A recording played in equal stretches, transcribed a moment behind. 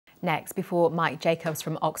Next, before Mike Jacobs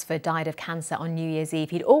from Oxford died of cancer on New Year's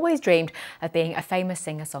Eve, he'd always dreamed of being a famous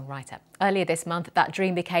singer-songwriter. Earlier this month, that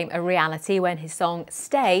dream became a reality when his song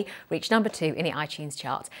Stay reached #2 in the iTunes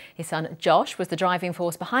chart. His son Josh was the driving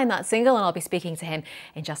force behind that single, and I'll be speaking to him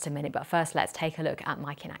in just a minute. But first, let's take a look at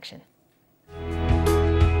Mike in action.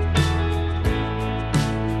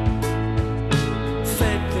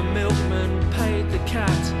 Fed the milkman, paid the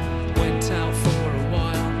cat, went out for a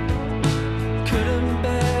while. Couldn't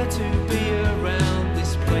bear to be around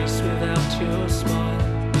this place without your smile.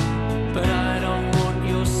 But I don't want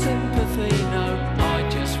your sympathy, no, I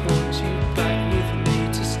just want you back with me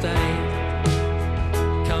to stay.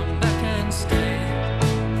 Come back and stay.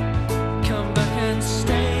 Come back and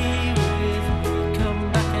stay with me.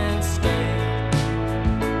 Come back and stay.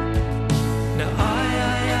 Now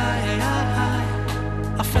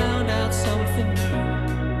I found out something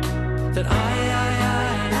new, that I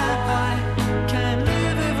can't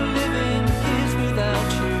live if living is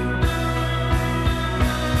without you.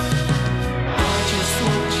 I just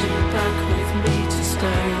want you back with me to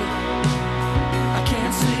stay. I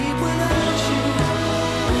can't sleep without you.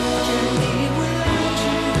 I can't eat without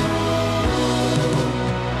you.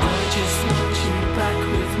 I just want you back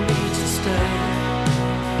with me to stay.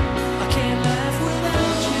 I can't laugh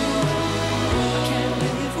without you. I can't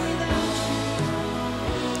live without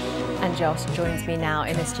you. And Josh joins me now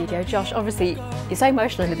in the studio. Josh, obviously, you're so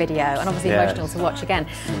emotional in the video and obviously emotional to watch again.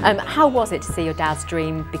 How was it to see your dad's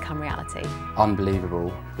dream become reality?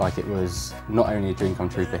 Unbelievable. Like, it was not only a dream come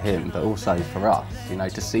true for him, but also for us. You know,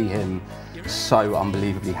 to see him so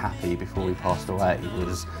unbelievably happy before he passed away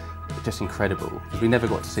was just incredible. We never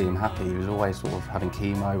got to see him happy. He was always sort of having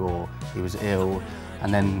chemo or he was ill.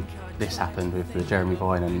 And then this happened with the Jeremy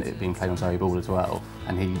Vine and it being played on Zoe Ball as well.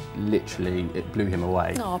 And he literally, it blew him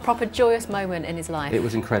away. Oh, a proper joyous moment in his life. It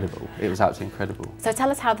was incredible. It was absolutely incredible. So tell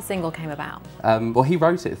us how the single came about. Well, he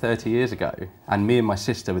wrote it 30 years ago and me and my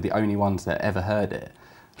sister were the only ones that ever heard it.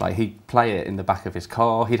 Like, he'd play it in the back of his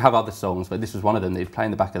car. He'd have other songs, but this was one of them that he'd play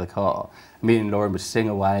in the back of the car. Me and Lauren would sing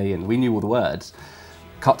away and we knew all the words.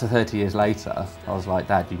 Cut to 30 years later, I was like,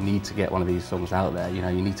 Dad, you need to get one of these songs out there. You know,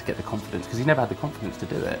 you need to get the confidence, because he never had the confidence to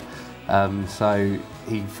do it. So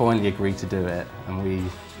he finally agreed to do it, and we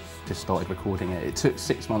just started recording it. It took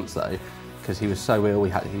 6 months though, because he was so ill.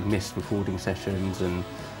 He missed recording sessions and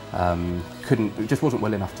just wasn't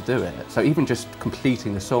well enough to do it. So even just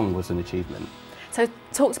completing the song was an achievement. So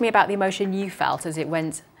talk to me about the emotion you felt as it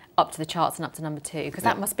went up to the charts and up to #2, because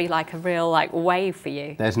that must be like a real wave for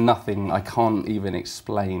you. There's nothing, I can't even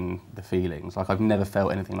explain the feelings. Like, I've never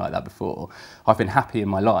felt anything like that before. I've been happy in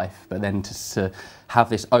my life, but then to have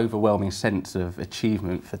this overwhelming sense of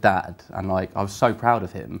achievement for Dad, and like, I was so proud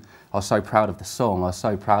of him. I was so proud of the song. I was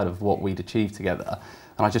so proud of what we'd achieved together.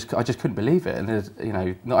 And I just couldn't believe it. And you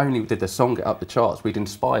know, not only did the song get up the charts, we'd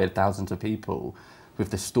inspired thousands of people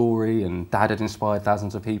with the story, and Dad had inspired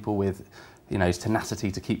thousands of people with, you know, his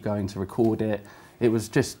tenacity to keep going to record it. It was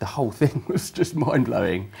just, the whole thing was just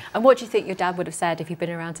mind-blowing. And what do you think your dad would have said if he'd been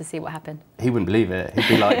around to see what happened? He wouldn't believe it. He'd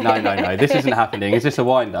be like, no, this isn't happening. Is this a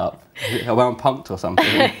wind-up? Well, I'm punked or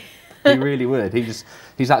something. He really would. He's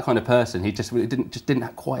that kind of person. He just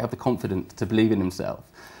didn't quite have the confidence to believe in himself.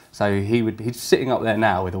 So he's sitting up there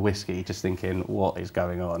now with a whiskey, just thinking, what is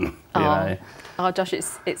going on? You know? Oh, Josh,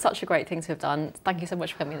 it's such a great thing to have done. Thank you so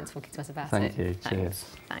much for coming in and talking to us about it. Thank you. Thanks. Cheers.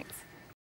 Thanks.